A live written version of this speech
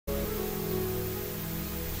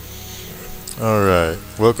Alright,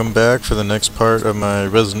 welcome back for the next part of my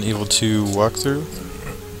Resident Evil 2 walkthrough.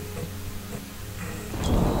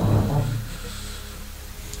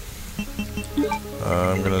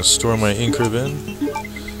 I'm gonna store my ink ribbon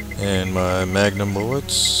and my magnum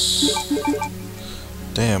bullets.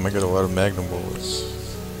 Damn, I got a lot of magnum bullets.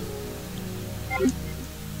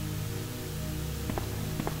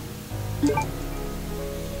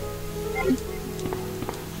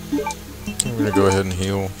 I'm gonna go ahead and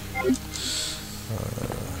heal.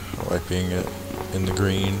 I like being in the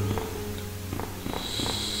green.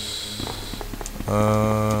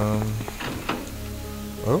 Oh.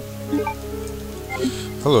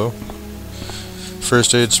 Hello.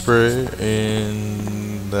 First aid spray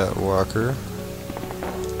in that locker.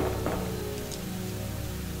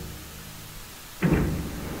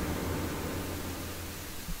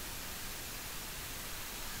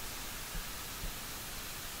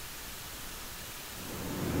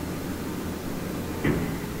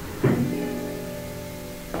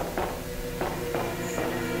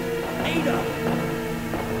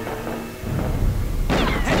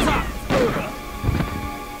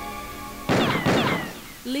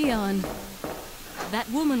 Leon, that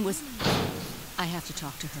woman was... I have to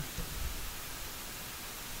talk to her.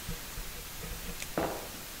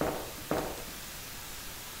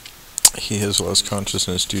 He has lost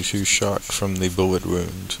consciousness due to shock from the bullet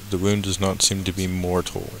wound. The wound does not seem to be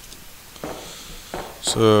mortal.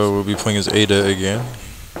 So we'll be playing as Ada again.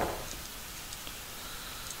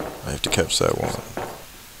 I have to catch that one.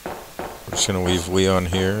 I'm just gonna leave Leon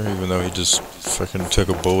here, even though he just fucking took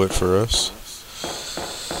a bullet for us.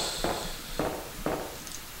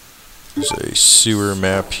 There's a sewer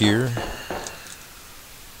map here.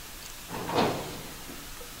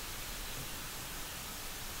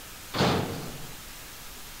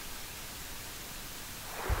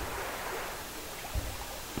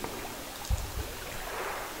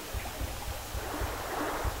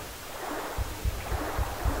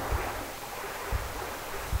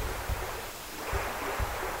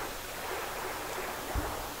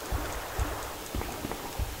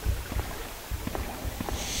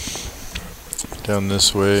 Down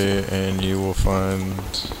this way and you will find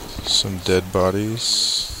some dead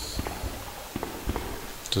bodies.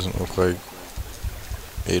 Doesn't look like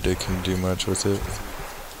Ada can do much with it.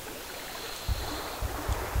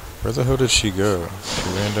 Where the hell did she go? She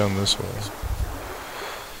ran down this way.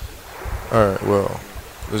 Alright, well,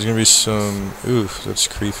 there's gonna be some... Oof, that's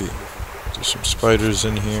creepy. There's some spiders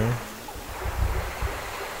in here.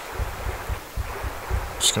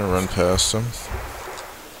 Just gonna run past them.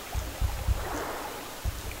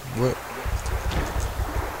 What?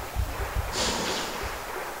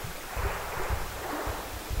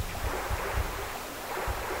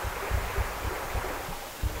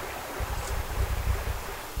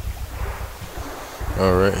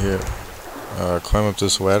 Oh, right here. Climb up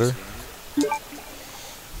this ladder.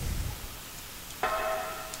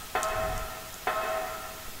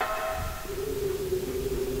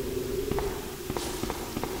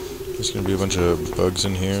 There's gonna be a bunch of bugs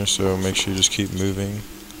in here, so make sure you just keep moving.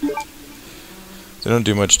 They don't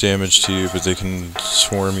do much damage to you, but they can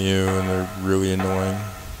swarm you, and they're really annoying.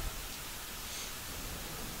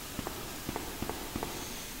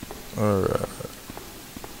 Alright.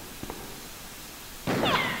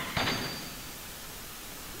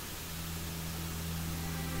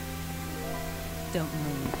 Don't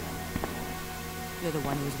move. You're the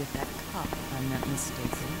one who's with that cop, if I'm not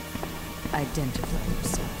mistaken. Identify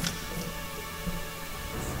yourself.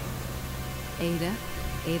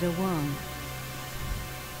 Ada Wong.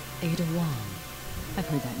 Ada Wong. I've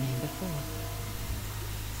heard that name before.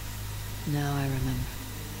 Now I remember.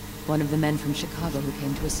 One of the men from Chicago who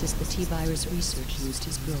came to assist the T-virus research used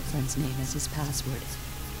his girlfriend's name as his password.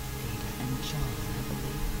 Ada and John, I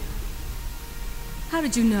believe. How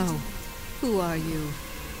did you know? Who are you?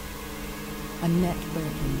 Annette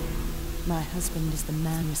Birkin. My husband is the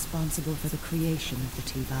man responsible for the creation of the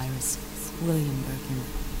T-virus, William Birkin.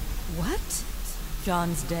 What?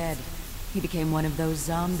 John's dead. He became one of those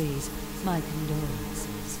zombies. My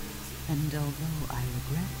condolences. And although I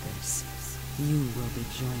regret this, you will be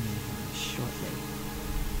joining him shortly.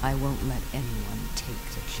 I won't let anyone take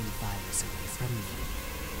the G-virus away from you.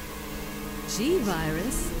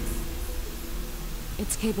 G-virus?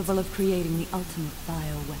 It's capable of creating the ultimate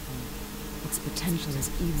bioweapon. Its potential is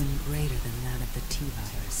even greater than that of the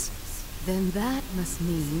T-virus. Then that must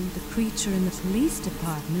mean the creature in the police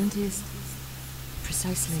department is...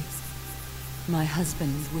 precisely... my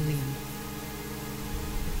husband, William.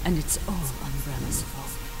 And it's all Umbrella's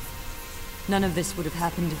fault. None of this would have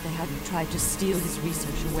happened if they hadn't tried to steal his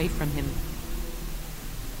research away from him.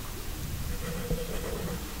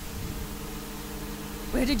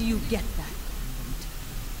 Where did you get that pendant?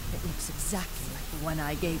 It looks exactly like the one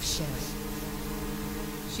I gave Sherry.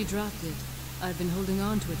 She dropped it. I've been holding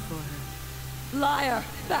on to it for her. Liar!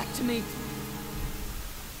 Back to me!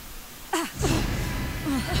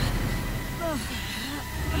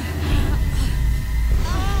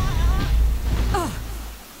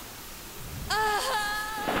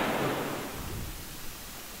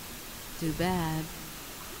 Too bad.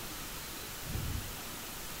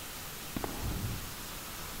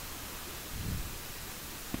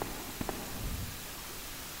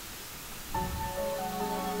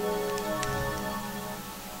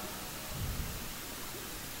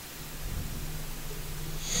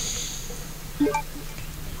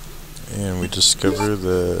 And we discover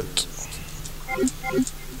that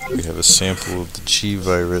we have a sample of the G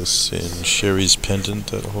virus in Sherry's pendant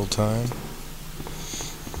that whole time.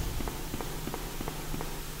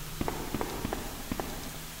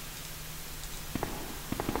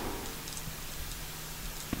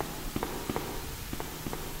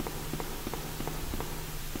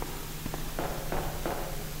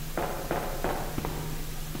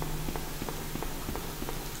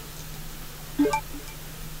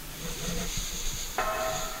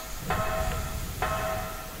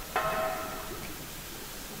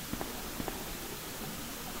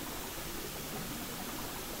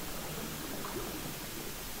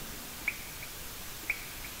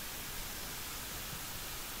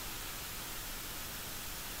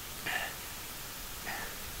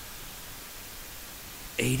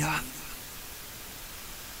 Ada?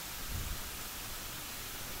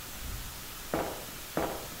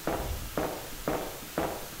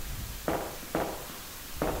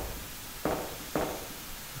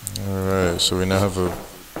 Alright, so we now have a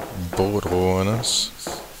bullet hole in us.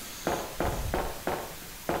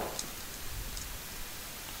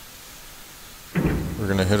 We're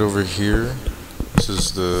gonna head over here. This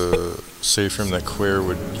is the safe room that Claire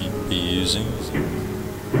would be using.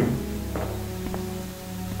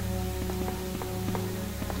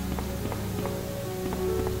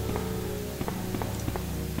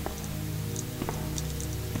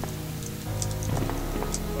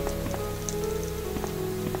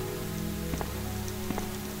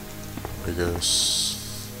 I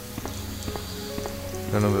guess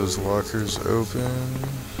none of those lockers open.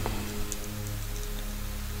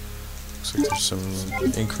 Looks like there's some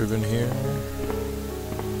ink ribbon here.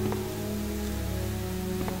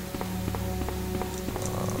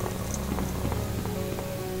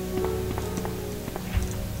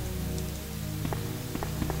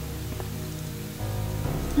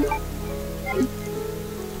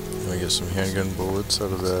 I get some handgun bullets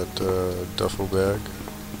out of that duffel bag.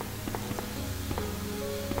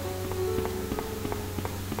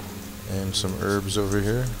 And some herbs over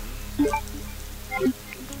here.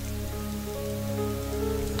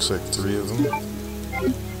 Looks like 3 of them.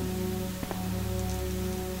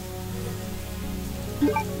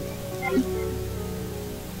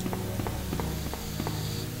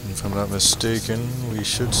 If I'm not mistaken, we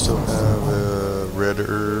should still have a red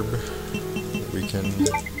herb that we can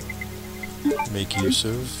make use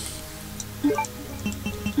of.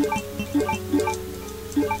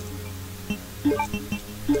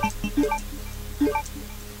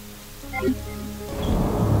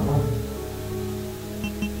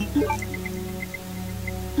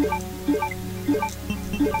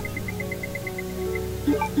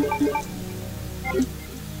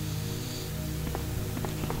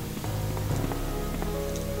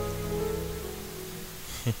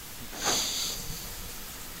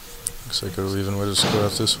 Looks like it'll even let us go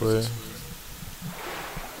out this way.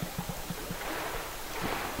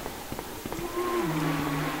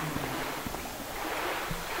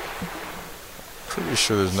 Pretty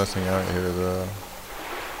sure there's nothing out here though.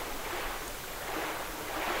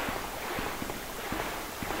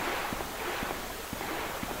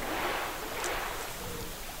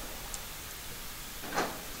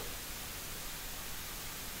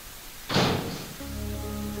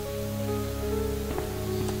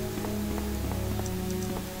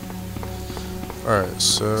 Alright,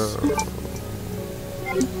 so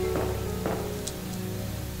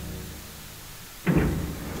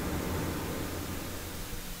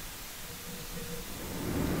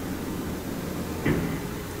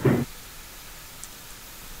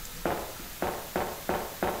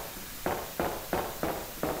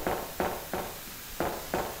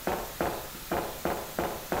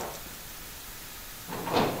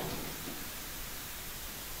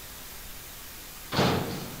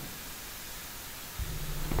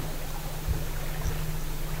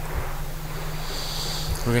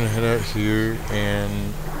we're gonna head out here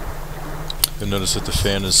and You'll notice that the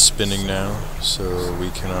fan is spinning now, so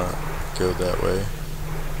we cannot go that way.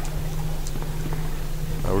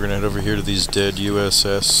 We're gonna head over here to these dead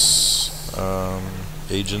U.S.S.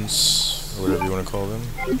 Agents, or whatever you want to call them.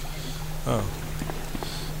 Oh.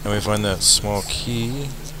 And we find that small key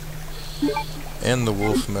and the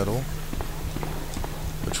wolf medal,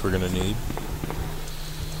 which we're gonna need.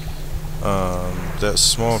 That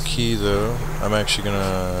small key though, I'm actually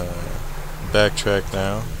gonna backtrack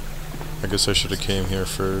now. I guess I should have came here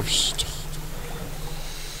first.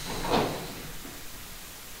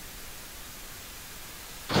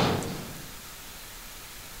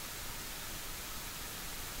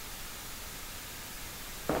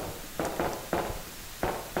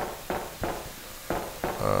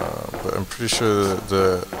 But I'm pretty sure that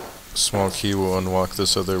the small key will unlock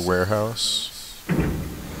this other warehouse.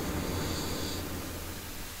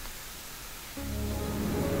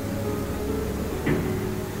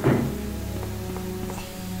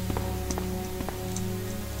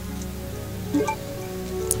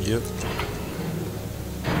 Yep.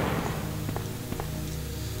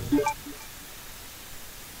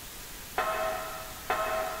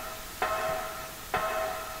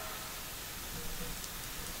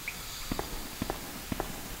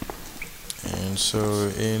 And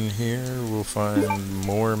so in here we'll find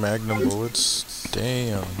more magnum bullets.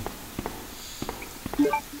 Damn.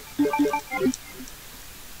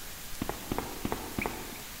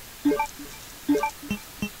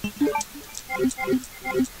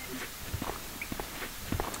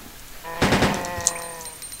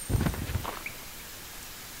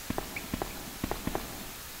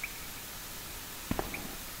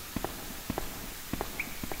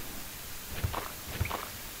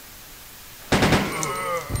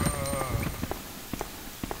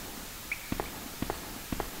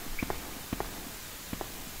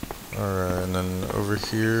 Alright, and then over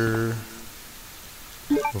here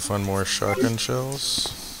we'll find more shotgun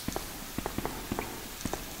shells.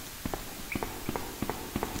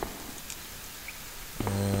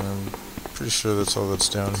 And I'm pretty sure that's all that's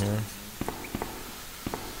down here.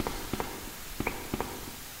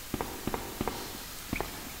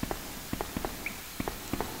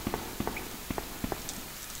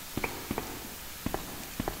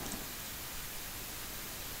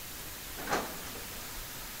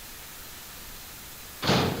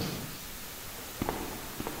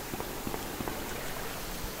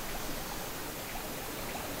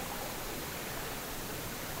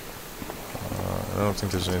 I don't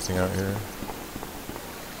think there's anything out here.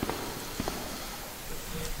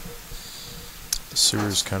 The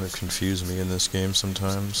sewers kind of confuse me in this game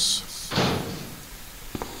sometimes. I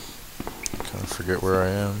kind of forget where I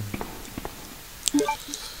am.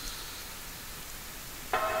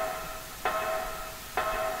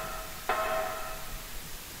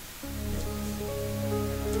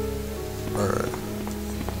 Alright.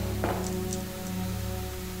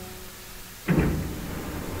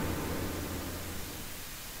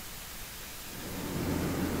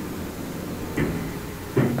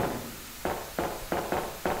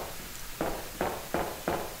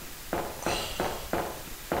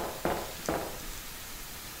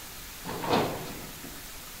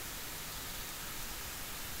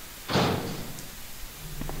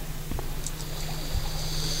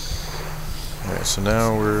 Alright, so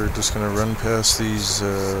now we're just gonna run past these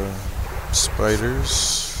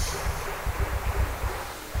spiders.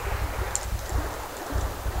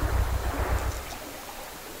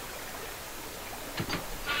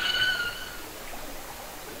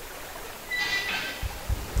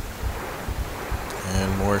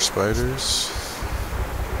 And more spiders.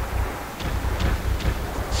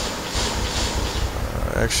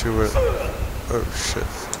 Actually, what? Oh shit.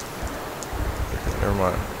 Okay, never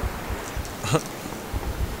mind.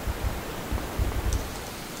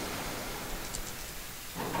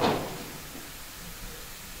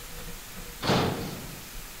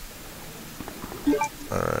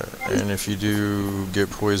 Alright, and if you do get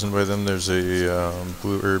poisoned by them, there's a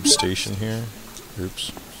blue herb station here.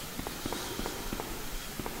 Oops.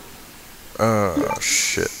 Oh,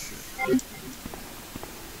 shit.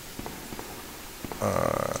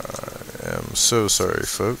 I am so sorry,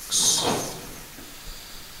 folks.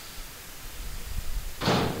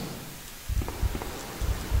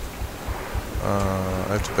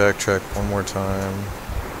 I have to backtrack one more time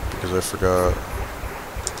because I forgot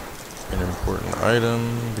an important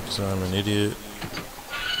item because I'm an idiot.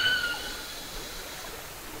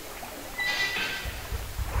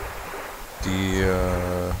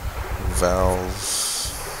 The valve.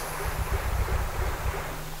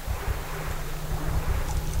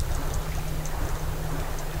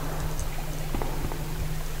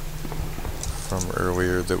 from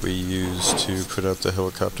earlier that we used to put out the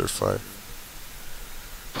helicopter fire.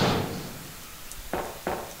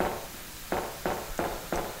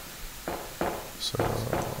 So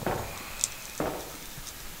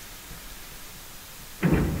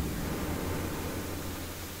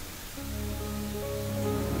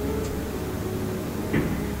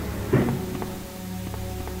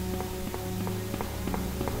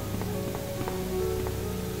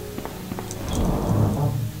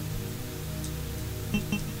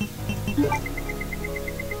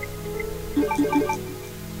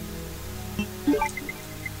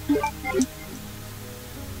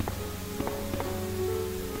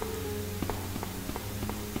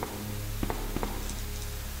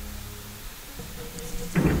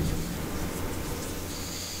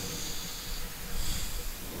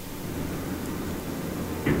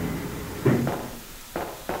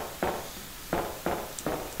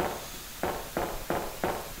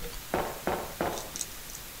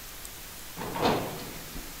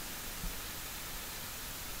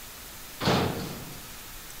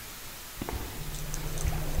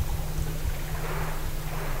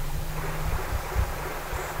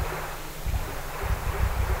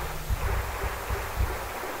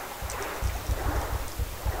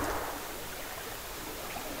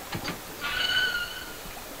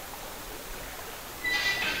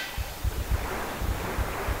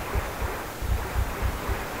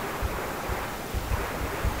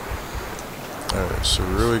alright, so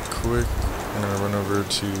really quick, I'm gonna run over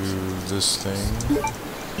to this thing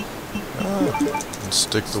and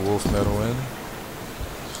stick the wolf metal in,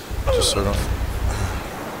 just so I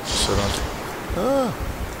don't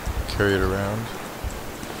carry it around.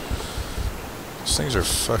 These things are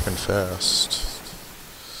fucking fast.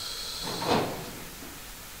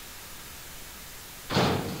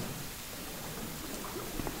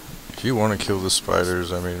 If you want to kill the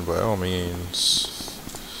spiders, I mean, by all means.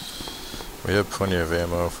 We have plenty of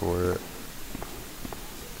ammo for it.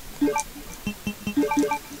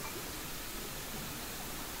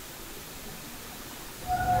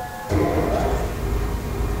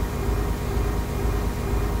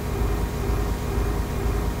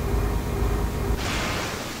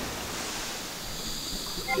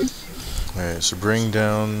 Alright, so bring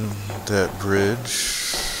down that bridge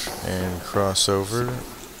and cross over.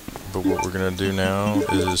 But what we're gonna do now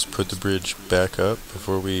is put the bridge back up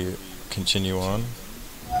before we continue on.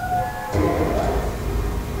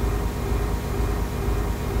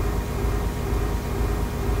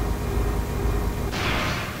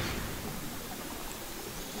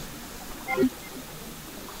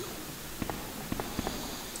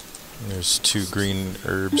 There's 2 green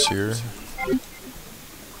herbs here.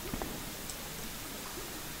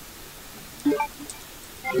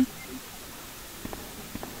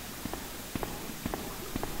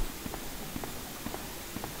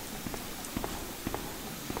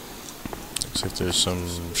 Looks like there's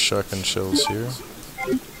some shotgun shells here.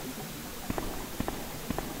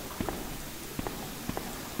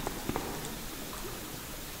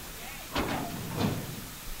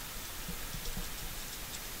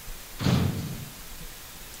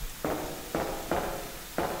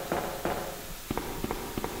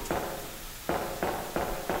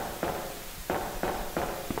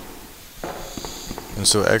 And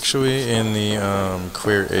so actually in the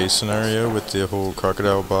Clear A scenario with the whole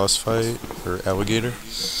crocodile boss fight, or alligator,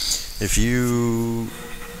 if you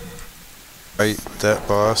fight that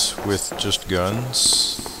boss with just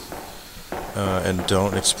guns and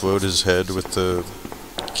don't explode his head with the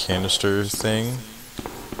canister thing,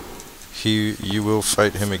 you will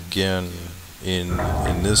fight him again in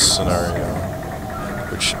this scenario,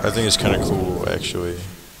 which I think is kind of cool actually,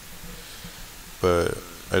 but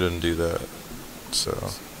I didn't do that. So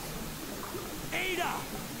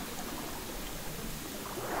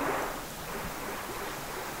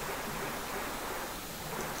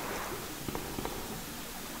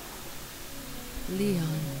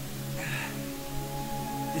Leon.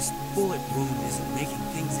 This bullet wound isn't making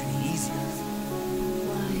things any easier.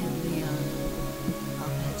 Quiet, Leon.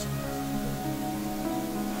 I'll patch you up.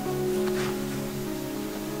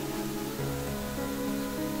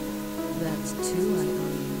 That's 2, I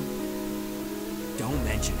believe. Don't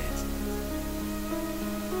mention it.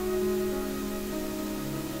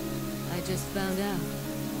 I just found out.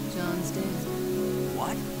 John's dead.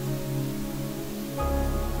 What?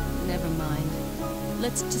 Never mind.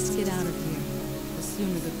 Let's just get out of here. The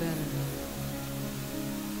sooner the better.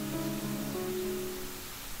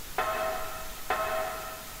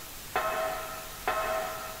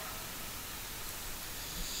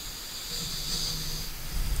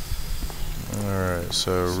 alright,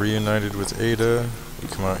 so reunited with Ada, we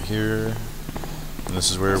come out here, And this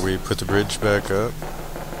is where we put the bridge back up.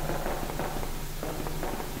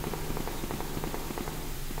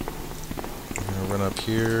 I'm gonna run up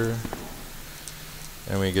here,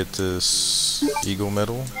 and we get this eagle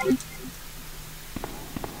medal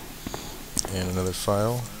and another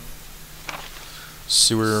file.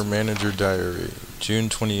 Sewer Manager Diary, June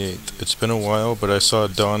 28th. It's been a while, but I saw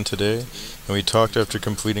Don today, and we talked after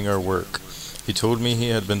completing our work. He told me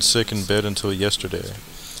he had been sick in bed until yesterday.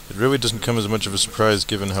 It really doesn't come as much of a surprise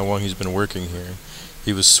given how long he's been working here.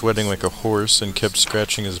 He was sweating like a horse and kept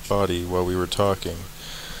scratching his body while we were talking.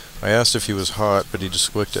 I asked if he was hot, but he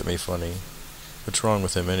just looked at me funny. What's wrong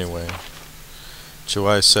with him anyway?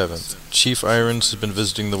 July 7th. Chief Irons has been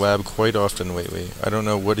visiting the lab quite often lately. I don't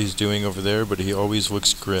know what he's doing over there, but he always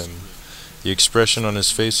looks grim. The expression on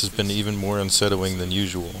his face has been even more unsettling than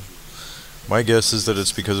usual. My guess is that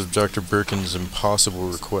it's because of Dr. Birkin's impossible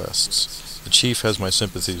requests. The chief has my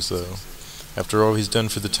sympathies, though. After all he's done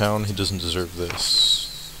for the town, he doesn't deserve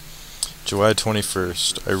this. July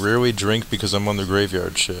 21st. I rarely drink because I'm on the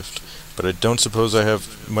graveyard shift, but I don't suppose I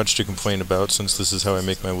have much to complain about since this is how I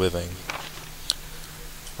make my living.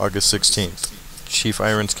 August 16th. Chief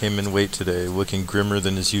Irons came in late today, looking grimmer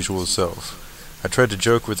than his usual self. I tried to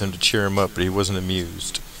joke with him to cheer him up, but he wasn't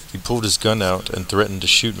amused. He pulled his gun out and threatened to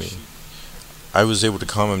shoot me. I was able to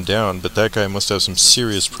calm him down, but that guy must have some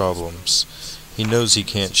serious problems. He knows he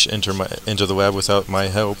can't enter the lab without my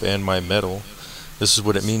help and my medal. This is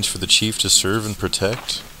what it means for the chief to serve and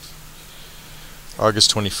protect?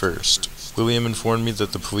 August 21st. William informed me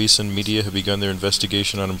that the police and media have begun their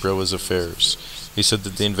investigation on Umbrella's affairs. He said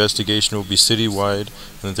that the investigation will be citywide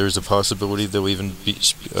and that there is a possibility they'll even be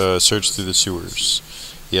searched through the sewers.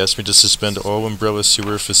 He asked me to suspend all Umbrella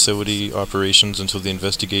sewer facility operations until the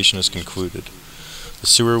investigation is concluded. The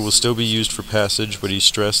sewer will still be used for passage, but he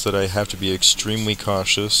stressed that I have to be extremely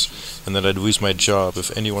cautious and that I'd lose my job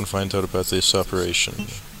if anyone finds out about this operation.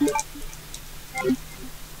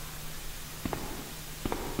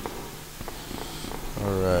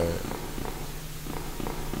 Alright.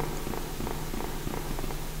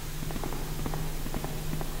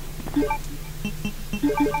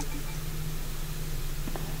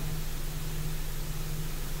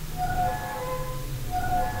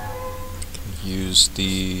 Use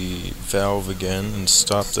the valve again and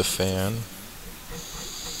stop the fan.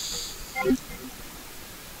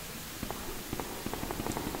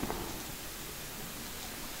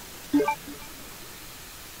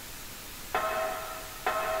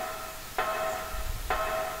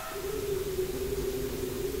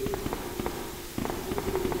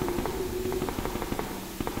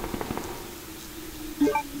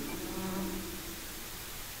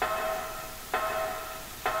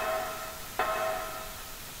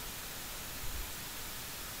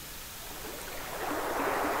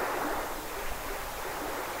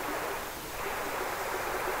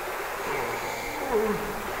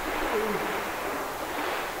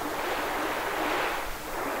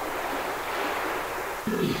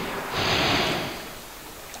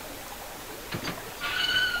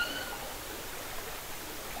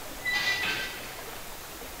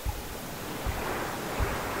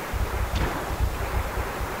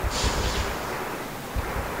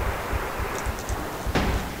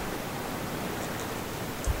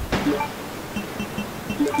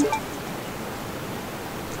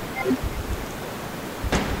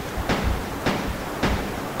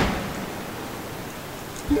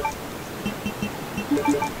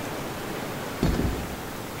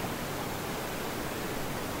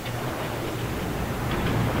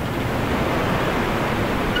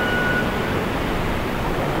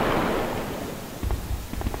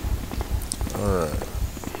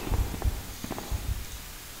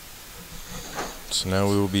 So now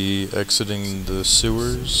we will be exiting the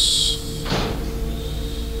sewers.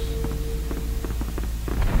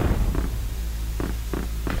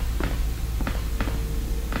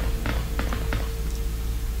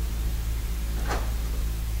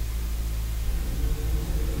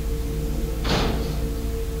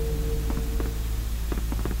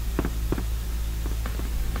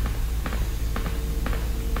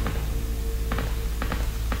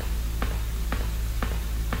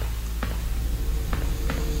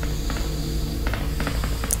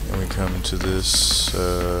 Come to this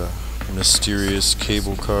mysterious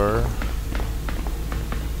cable car.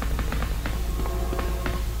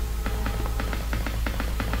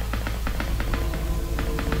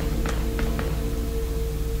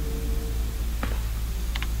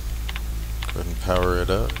 Go ahead and power it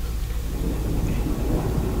up.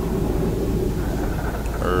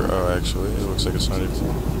 Or, oh, actually, it looks like it's not even.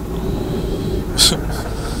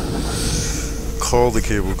 Call the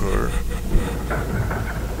cable car.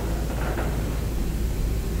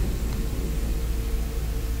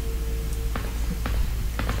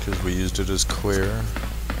 Because we used it as Claire.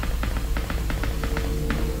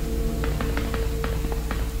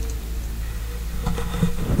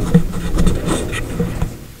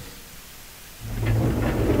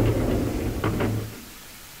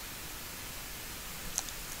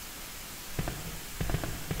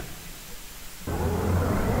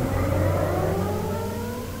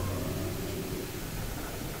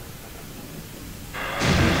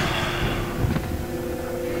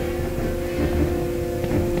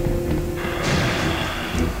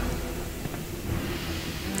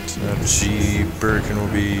 G. Birkin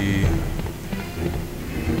will be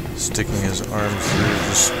sticking his arm through,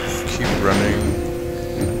 just keep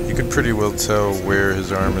running. You can pretty well tell where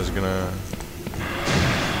his arm is gonna...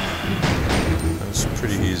 It's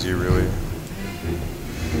pretty easy, really.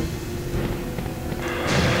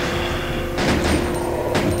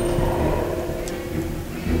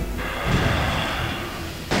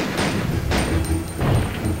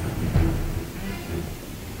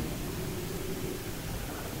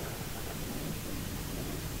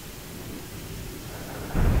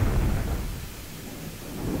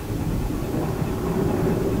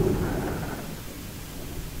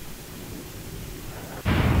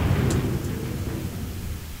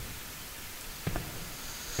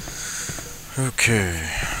 Okay.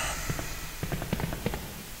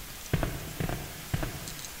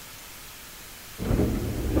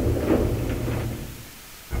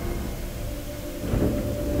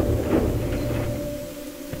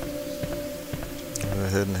 Go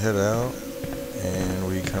ahead and head out, and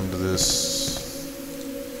we come to this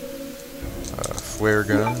flare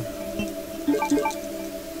gun.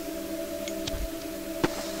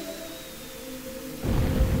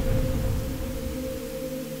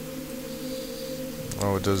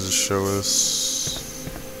 All it does is show us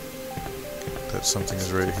that something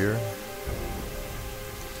is right here.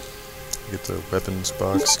 Get the weapons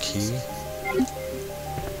box key.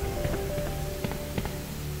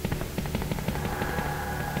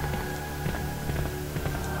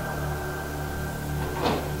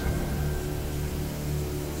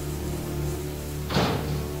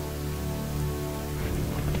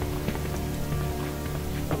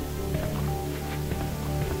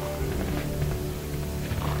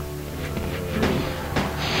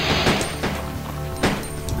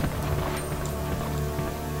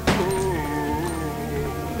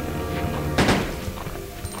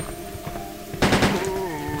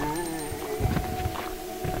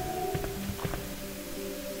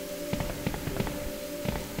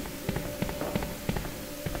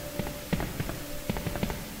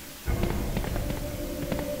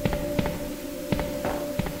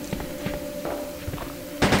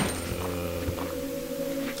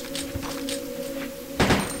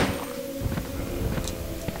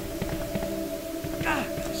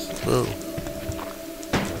 Whoa.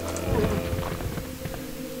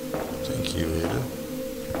 Thank you, Ada.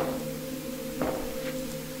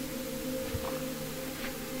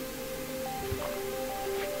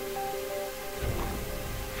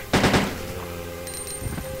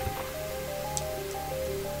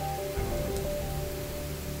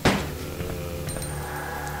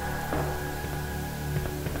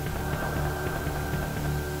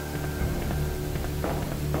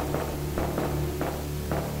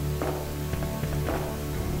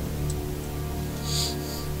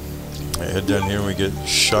 Head down here and we get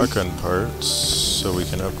shotgun parts, so we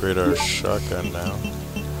can upgrade our shotgun now.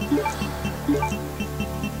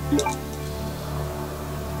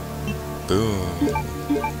 Boom.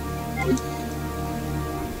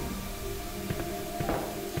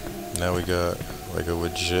 Now we got like a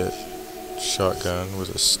legit shotgun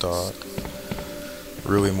with a stock.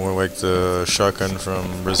 Really more like the shotgun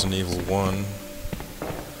from Resident Evil 1,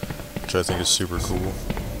 which I think is super cool.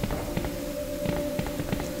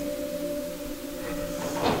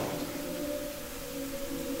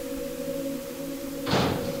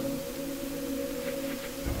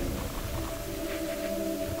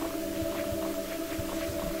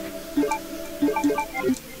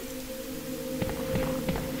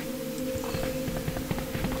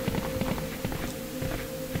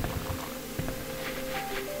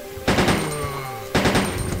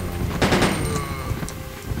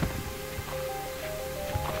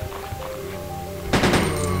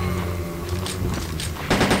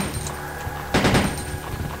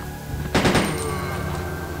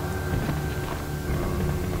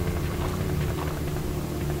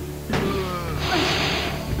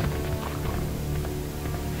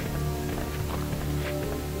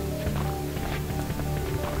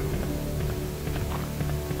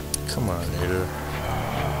 Come on, Ada.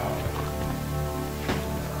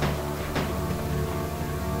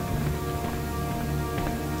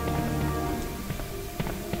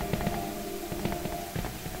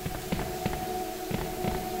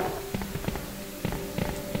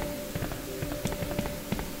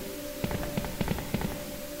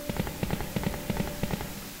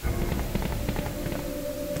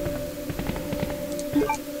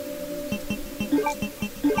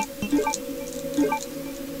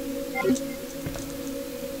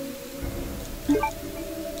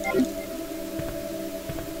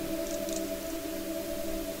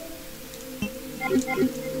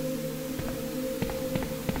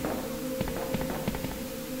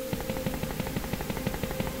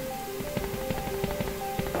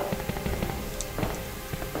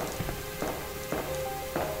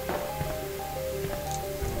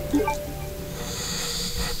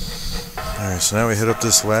 Alright, so now we head up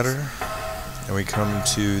this ladder, and we come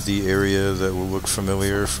to the area that will look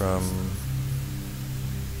familiar from...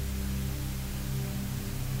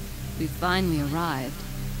 We finally arrived.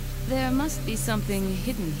 There must be something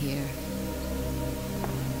hidden here.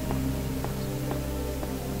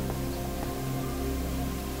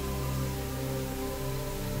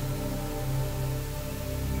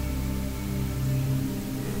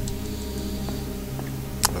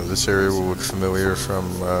 This area will look familiar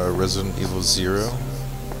from Resident Evil 0.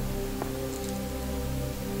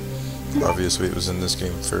 Obviously it was in this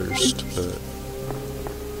game first, but...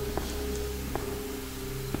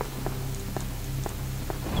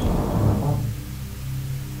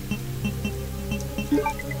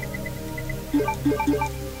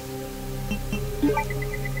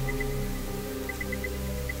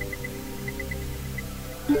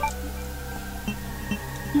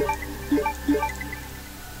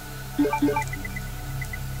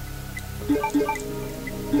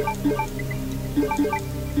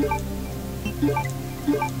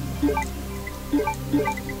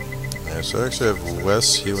 Yeah, so I actually have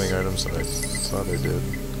less healing items than I thought I did.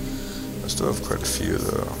 I still have quite a few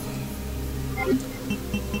though.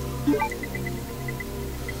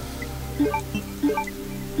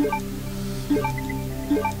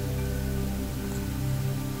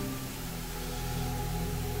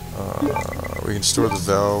 We can store the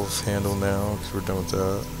valve handle now because we're done with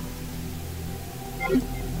that.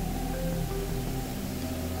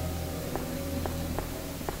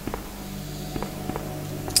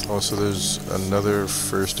 Also, there's another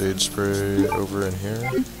first aid spray over in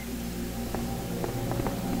here.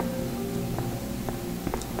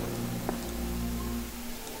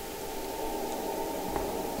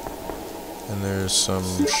 And there's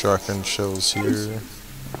some shotgun shells here.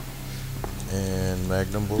 And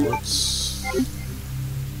magnum bullets.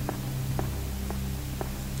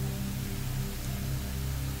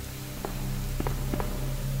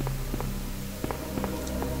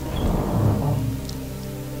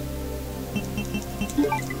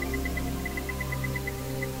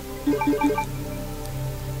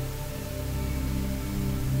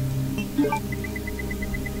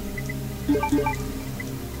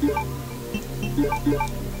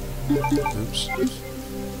 Oops.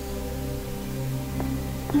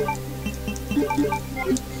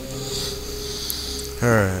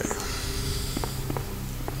 Alright.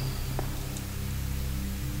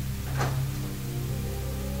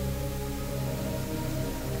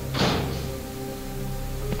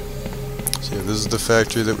 So yeah, this is the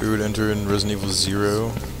factory that we would enter in Resident Evil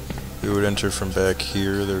 0. We would enter from back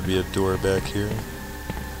here. There would be a door back here.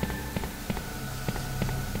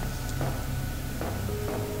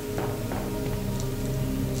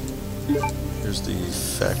 Here's the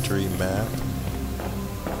factory map.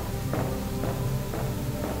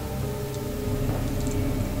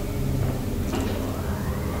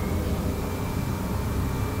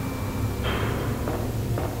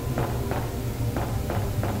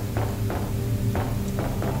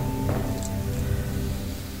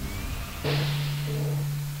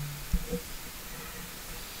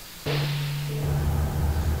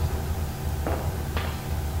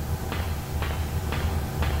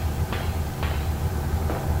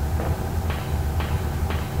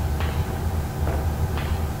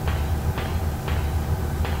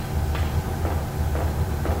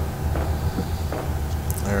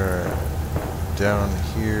 Down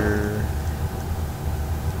here,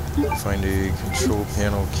 find a control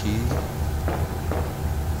panel key.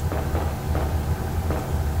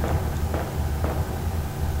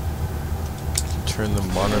 Turn the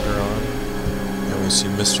monitor on, and we see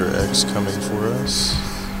Mr. X coming for us.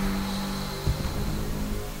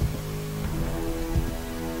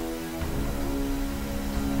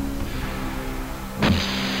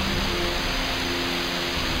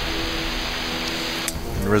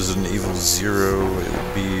 Resident Evil 0, it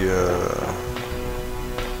would be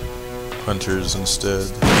hunters instead.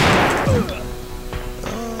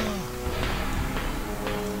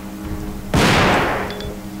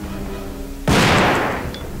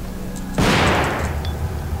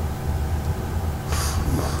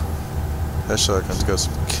 That shotgun's got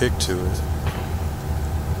some kick to it.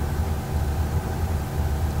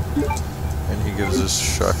 And he gives us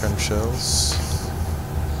shotgun shells.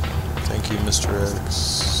 Thank you, Mr.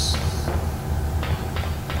 X.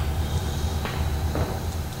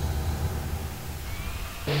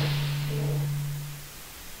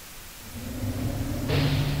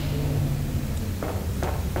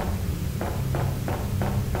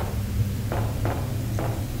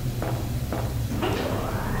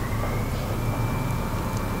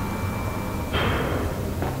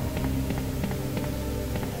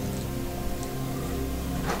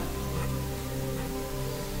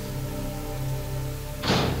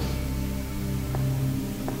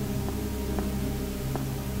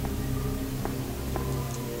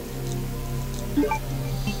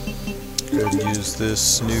 Go ahead and use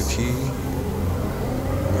this new key.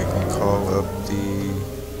 We can call up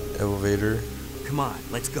the elevator. Come on,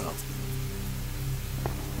 let's go.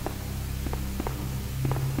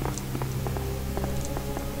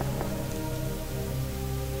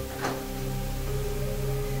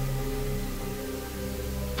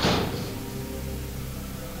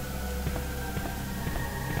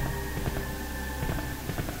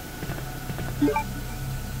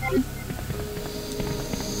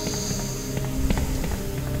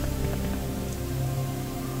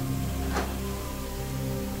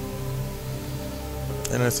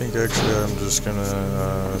 And I think actually I'm just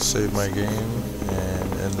gonna save my game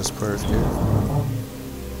and end this part here.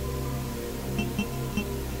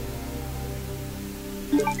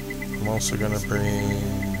 I'm also gonna bring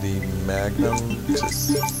the Magnum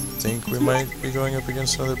because I think we might be going up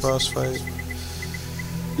against another boss fight.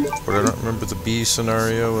 But I don't remember the B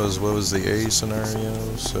scenario as well as the A scenario,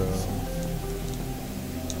 so...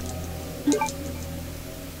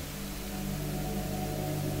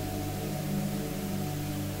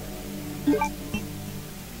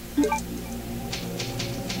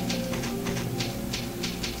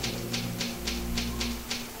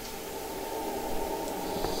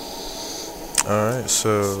 Alright,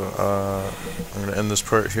 so I'm going to end this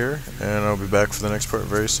part here, and I'll be back for the next part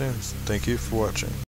very soon. Thank you for watching.